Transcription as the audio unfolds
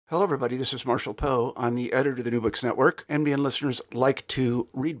Hello, everybody. This is Marshall Poe. I'm the editor of the New Books Network. NBN listeners like to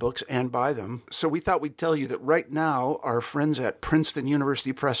read books and buy them. So we thought we'd tell you that right now, our friends at Princeton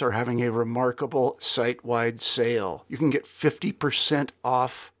University Press are having a remarkable site-wide sale. You can get 50%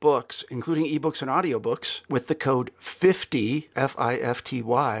 off books, including ebooks and audiobooks, with the code 50,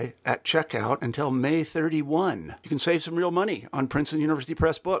 F-I-F-T-Y, at checkout until May 31. You can save some real money on Princeton University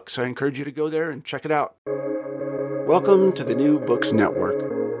Press books. I encourage you to go there and check it out. Welcome to the New Books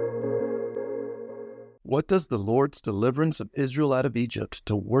Network. What does the Lord's deliverance of Israel out of Egypt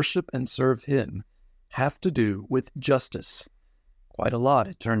to worship and serve Him have to do with justice? Quite a lot,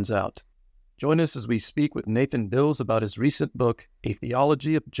 it turns out. Join us as we speak with Nathan Bills about his recent book, A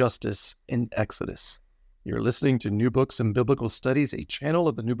Theology of Justice in Exodus. You're listening to New Books and Biblical Studies, a channel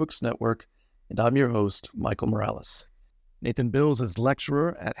of the New Books Network, and I'm your host, Michael Morales. Nathan Bills is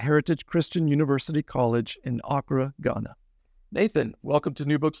lecturer at Heritage Christian University College in Accra, Ghana. Nathan, welcome to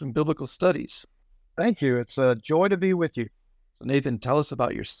New Books and Biblical Studies. Thank you. It's a joy to be with you. So Nathan, tell us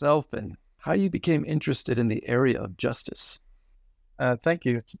about yourself and how you became interested in the area of justice. Thank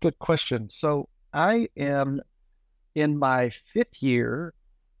you. It's a good question. So I am in my fifth year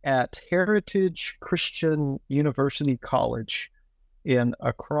at Heritage Christian University College in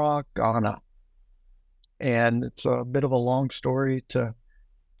Accra, Ghana. And it's a bit of a long story to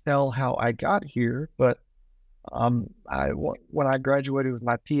tell how I got here, but when I graduated with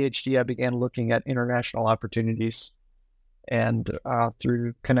my PhD, I began looking at international opportunities, and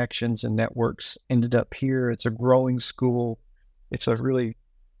through connections and networks, ended up here. It's a growing school. It's a really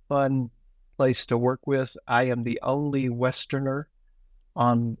fun place to work with. I am the only Westerner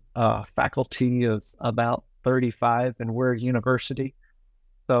on faculty of about 35, and we're a university.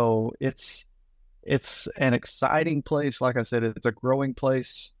 So it's an exciting place. Like I said, it's a growing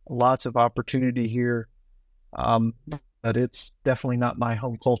place. Lots of opportunity here. But it's definitely not my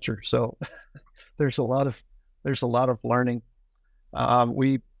home culture. So there's a lot of learning.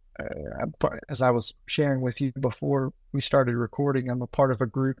 As I was sharing with you before we started recording, I'm a part of a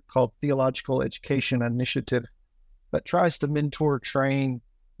group called Theological Education Initiative that tries to mentor, train,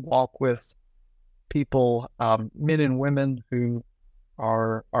 walk with people, men and women who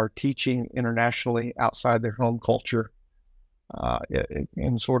are teaching internationally outside their home culture,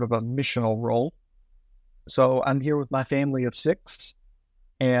 in sort of a missional role. So I'm here with my family of 6,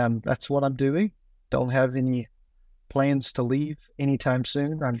 and that's what I'm doing. Don't have any plans to leave anytime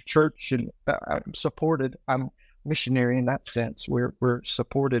soon. I'm church and I'm supported. I'm missionary in that sense. We're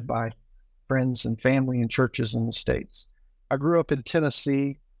supported by friends and family and churches in the States. I grew up in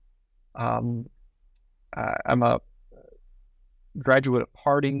Tennessee. I'm a graduate of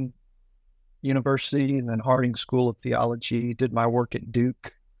Harding University and then Harding School of Theology. Did my work at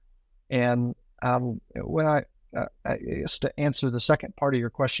Duke, and when I guess to answer the second part of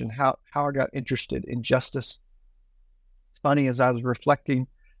your question, how I got interested in justice, it's funny, as I was reflecting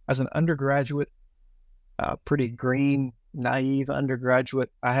as an undergraduate, pretty green, naive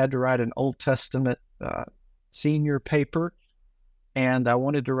undergraduate, I had to write an Old Testament senior paper, and I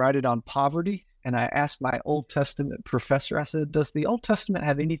wanted to write it on poverty. And I asked my Old Testament professor, I said, does the Old Testament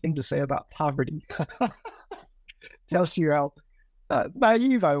have anything to say about poverty? Tells you how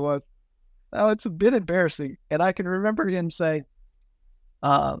naive I was. Oh, it's a bit embarrassing. And I can remember him saying,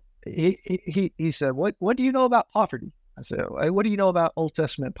 he said, what do you know about poverty? I said, what do you know about Old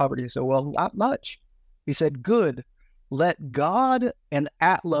Testament poverty? He said, well, not much. He said, good. Let God and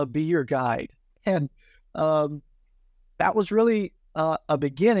Atla be your guide. And that was really a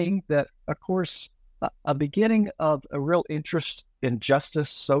beginning that, of course, a beginning of a real interest in justice,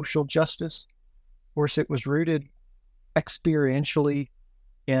 social justice. Of course, it was rooted experientially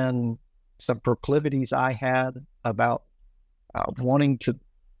in some proclivities I had about wanting to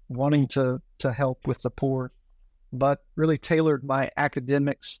help with the poor, but really tailored my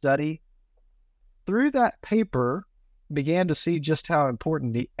academic study. Through that paper, began to see just how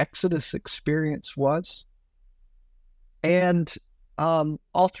important the Exodus experience was. And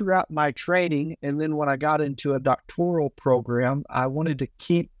all throughout my training, and then when I got into a doctoral program, I wanted to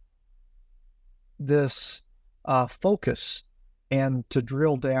keep this focus and to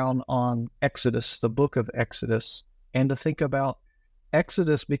drill down on Exodus, the book of Exodus, and to think about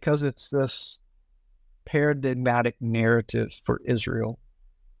Exodus because it's this paradigmatic narrative for Israel.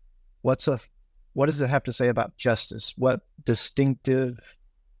 What does it have to say about justice? What distinctive,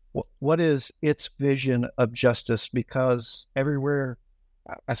 what is its vision of justice? Because everywhere,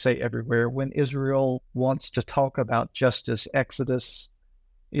 I say everywhere, when Israel wants to talk about justice, Exodus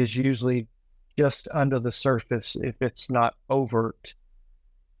is usually just under the surface if it's not overt.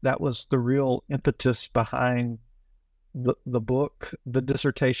 That was the real impetus behind the book, the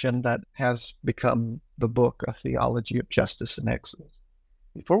dissertation that has become the book, A Theology of Justice in Exodus.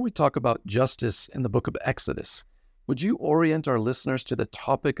 Before we talk about justice in the book of Exodus, would you orient our listeners to the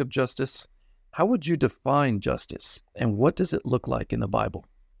topic of justice? How would you define justice, and what does it look like in the Bible?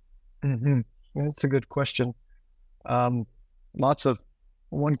 Mm-hmm. That's a good question. One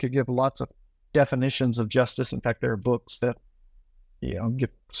could give lots of definitions of justice. In fact, there are books that give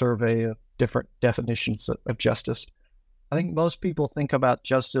a survey of different definitions of justice. I think most people think about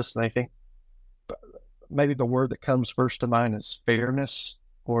justice and they think maybe the word that comes first to mind is fairness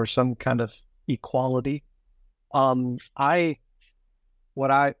or some kind of equality. In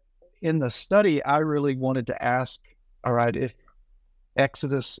the study, I really wanted to ask, all right, if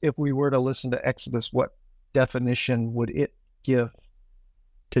we were to listen to Exodus, what definition would it give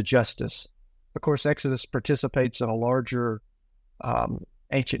to justice? Of course, Exodus participates in a larger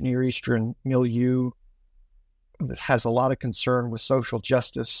ancient Near Eastern milieu that has a lot of concern with social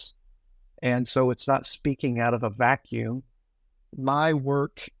justice. And so it's not speaking out of a vacuum. My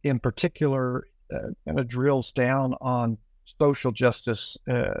work in particular kind of drills down on social justice,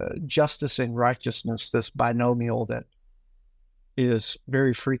 justice and righteousness, this binomial that is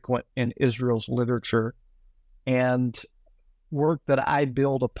very frequent in Israel's literature, and work that I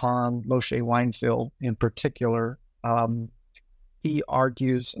build upon. Moshe Weinfeld in particular, he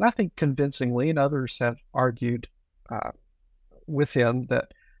argues, and I think convincingly, and others have argued with him,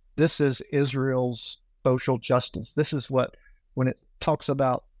 that this is Israel's social justice. This is what, when it talks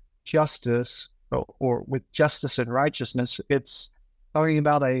about justice, or with justice and righteousness, it's talking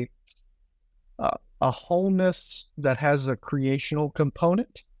about a wholeness that has a creational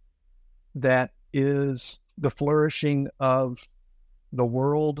component, that is the flourishing of the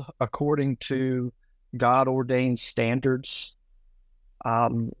world according to God-ordained standards.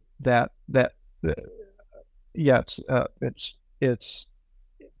 It's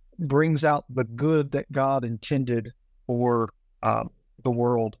brings out the good that God intended for the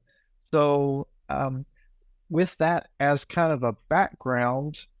world. So with that as kind of a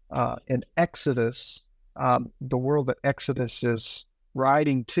background, in Exodus, the world that Exodus is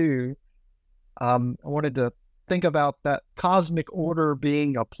writing to, I wanted to think about that cosmic order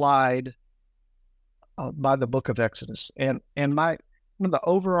being applied by the book of Exodus. And one of the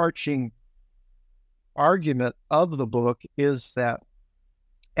overarching argument of the book is that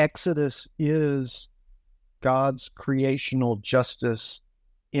Exodus is God's creational justice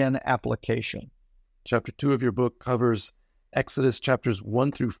in application. Chapter 2 of your book covers Exodus chapters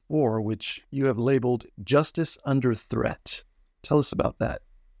 1 through 4, which you have labeled Justice Under Threat. Tell us about that.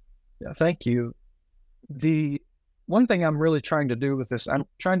 Yeah, thank you. The one thing I'm really trying to do with this, I'm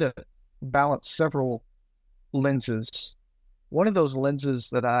trying to balance several lenses. One of those lenses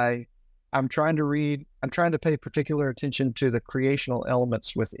that I'm trying to read, I'm trying to pay particular attention to the creational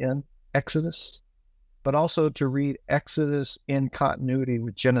elements within Exodus, but also to read Exodus in continuity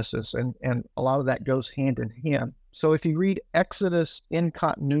with Genesis, and a lot of that goes hand in hand. So if you read Exodus in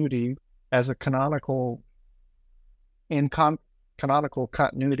continuity as a canonical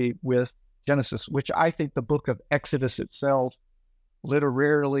continuity with Genesis, which I think the book of Exodus itself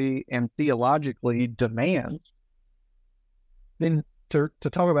literarily and theologically demands, then to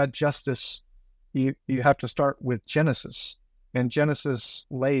talk about justice, you have to start with Genesis. And Genesis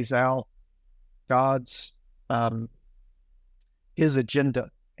lays out God's his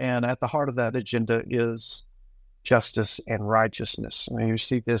agenda, and at the heart of that agenda is justice and righteousness. I mean, you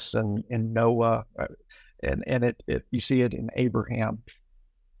see this in Noah, and you see it in Abraham,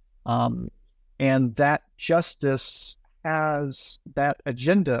 and that justice has that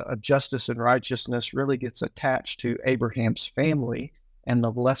agenda of justice and righteousness really gets attached to Abraham's family and the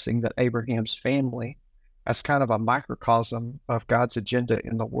blessing that Abraham's family as kind of a microcosm of God's agenda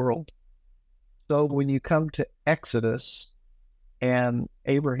in the world. So when you come to Exodus, and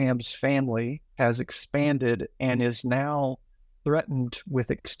Abraham's family has expanded and is now threatened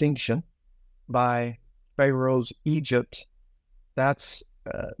with extinction by Pharaoh's Egypt, that's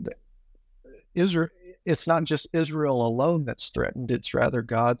Israel. It's not just Israel alone that's threatened. It's rather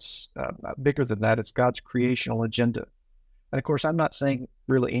God's, bigger than that, it's God's creational agenda. And of course, I'm not saying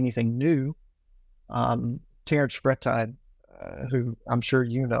really anything new. Terrence Frettine, who I'm sure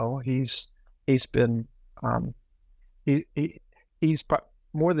you know, he's been, he's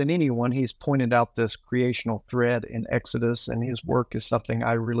more than anyone, he's pointed out this creational thread in Exodus, and his work is something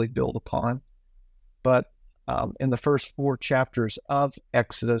I really build upon. But in the first 4 chapters of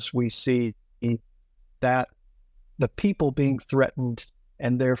Exodus, we see that the people being threatened,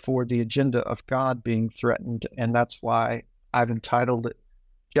 and therefore the agenda of God being threatened. And that's why I've entitled it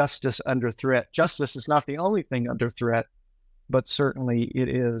justice under threat. Justice is not the only thing under threat, but certainly it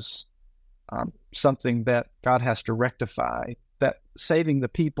is something that God has to rectify. That saving the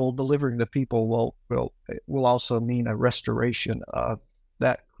people, delivering the people will also mean a restoration of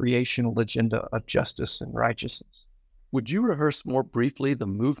that creational agenda of justice and righteousness. Would you rehearse more briefly the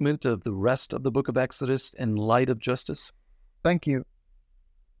movement of the rest of the book of Exodus in light of justice? Thank you.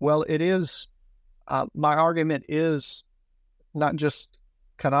 Well, it is, my argument is not just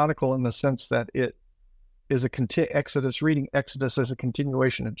canonical in the sense that it is reading Exodus as a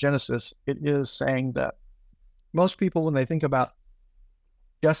continuation of Genesis. It is saying that most people, when they think about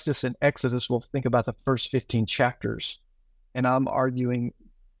justice in Exodus, will think about the first 15 chapters. And I'm arguing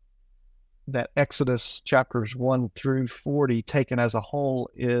that Exodus chapters 1 through 40, taken as a whole,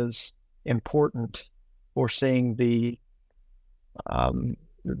 is important for seeing the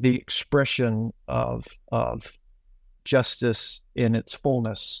expression of justice in its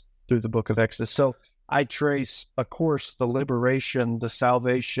fullness through the book of Exodus. So I trace, of course, the liberation, the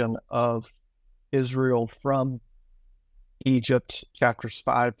salvation of Israel from Egypt, chapters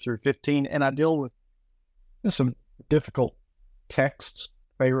 5 through 15, and I deal with some difficult texts.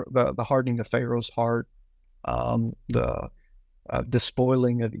 The hardening of Pharaoh's heart, the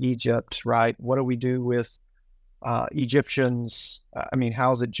despoiling of Egypt, right? What do we do with Egyptians?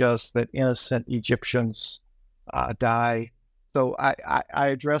 How is it just that innocent Egyptians die? So I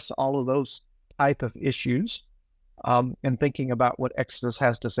address all of those type of issues and thinking about what Exodus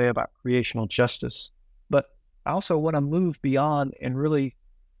has to say about creational justice. But I also want to move beyond and really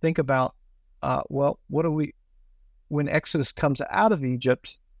think about, when Exodus comes out of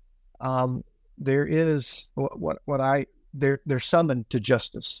Egypt, there is they're summoned to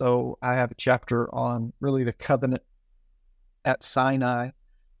justice. So I have a chapter on really the covenant at Sinai,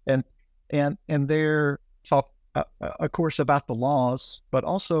 and there talk, of course, about the laws, but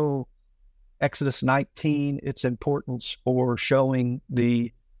also Exodus 19, its importance for showing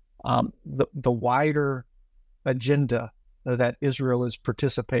the wider agenda that Israel is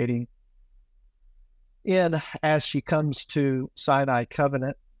participating in as she comes to Sinai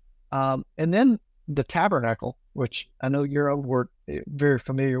covenant. And then the tabernacle, which I know you're very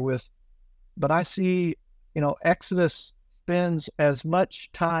familiar with, but I see, Exodus spends as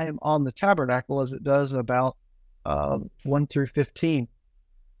much time on the tabernacle as it does about 1 through 15,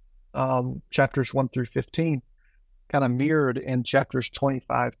 chapters 1 through 15, kind of mirrored in chapters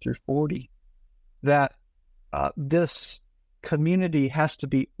 25 through 40, that this community has to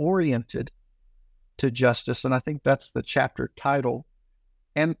be oriented to justice. And I think that's the chapter title.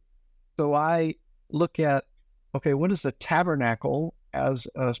 And so I look at, okay, what is the tabernacle as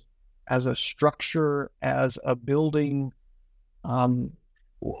a structure, as a building?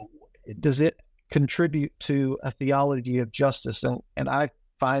 Does it contribute to a theology of justice? And I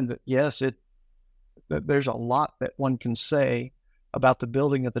find that, yes, that there's a lot that one can say about the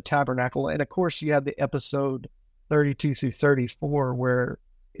building of the tabernacle. And of course, you have the episode 32 through 34 where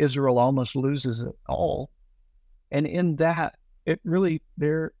Israel almost loses it all. And in that, it really,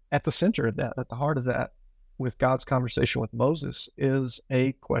 they're at the center of that, at the heart of that, with God's conversation with Moses, is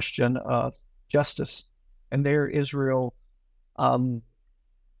a question of justice. And there Israel,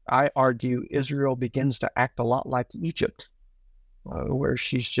 I argue, Israel begins to act a lot like Egypt, where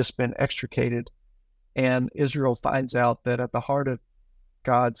she's just been extricated. And Israel finds out that at the heart of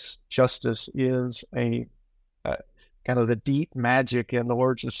God's justice is a kind of the deep magic, in the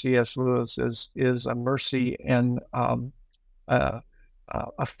words of C.S. Lewis, is a mercy and a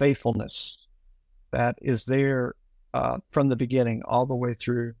faithfulness that is there from the beginning all the way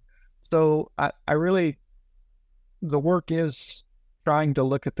through. So I really, the work is trying to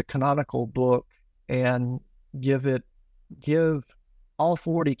look at the canonical book and give all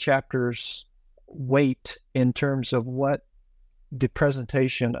 40 chapters weight in terms of what the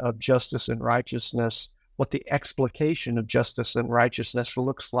presentation of justice and righteousness, what the explication of justice and righteousness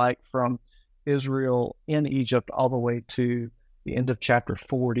looks like from Israel in Egypt all the way to the end of chapter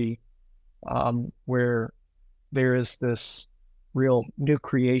 40, where there is this real new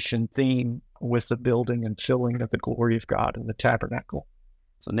creation theme with the building and filling of the glory of God in the tabernacle.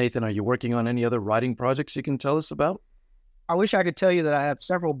 So Nathan, are you working on any other writing projects you can tell us about? I wish I could tell you that I have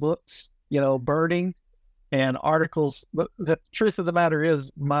several books, burning and articles, but the truth of the matter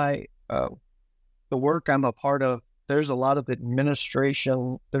is the work I'm a part of, there's a lot of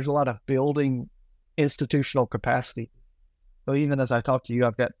administration, there's a lot of building institutional capacity. So even as I talk to you,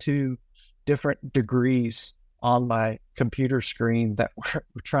 I've got 2 different degrees on my computer screen that we're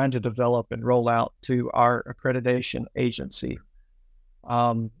trying to develop and roll out to our accreditation agency.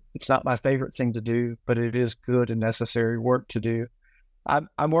 It's not my favorite thing to do, but it is good and necessary work to do.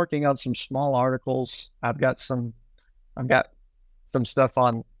 I'm working on some small articles. I've got some stuff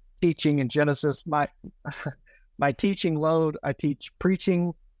on teaching in Genesis. My teaching load, I teach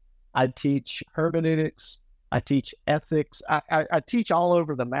preaching, I teach hermeneutics, I teach ethics. I teach all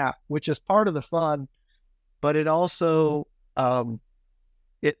over the map, which is part of the fun, but it also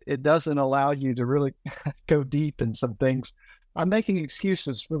it doesn't allow you to really go deep in some things. I'm making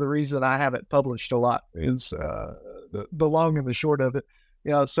excuses for the reason I haven't published a lot is the long and the short of it.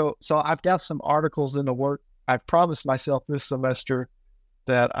 So I've got some articles in the work. I've promised myself this semester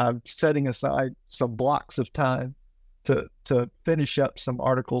that I'm setting aside some blocks of time to finish up some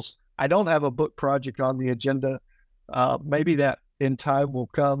articles. I don't have a book project on the agenda. Maybe that in time will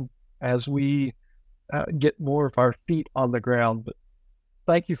come as we get more of our feet on the ground. But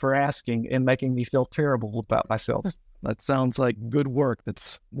thank you for asking and making me feel terrible about myself. That sounds like good work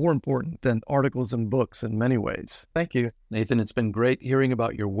that's more important than articles and books in many ways. Thank you. Nathan, it's been great hearing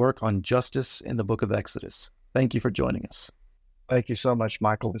about your work on justice in the book of Exodus. Thank you for joining us. Thank you so much,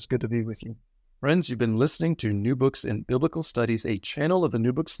 Michael. It's good to be with you. Friends, you've been listening to New Books in Biblical Studies, a channel of the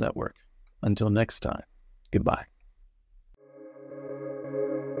New Books Network. Until next time, goodbye.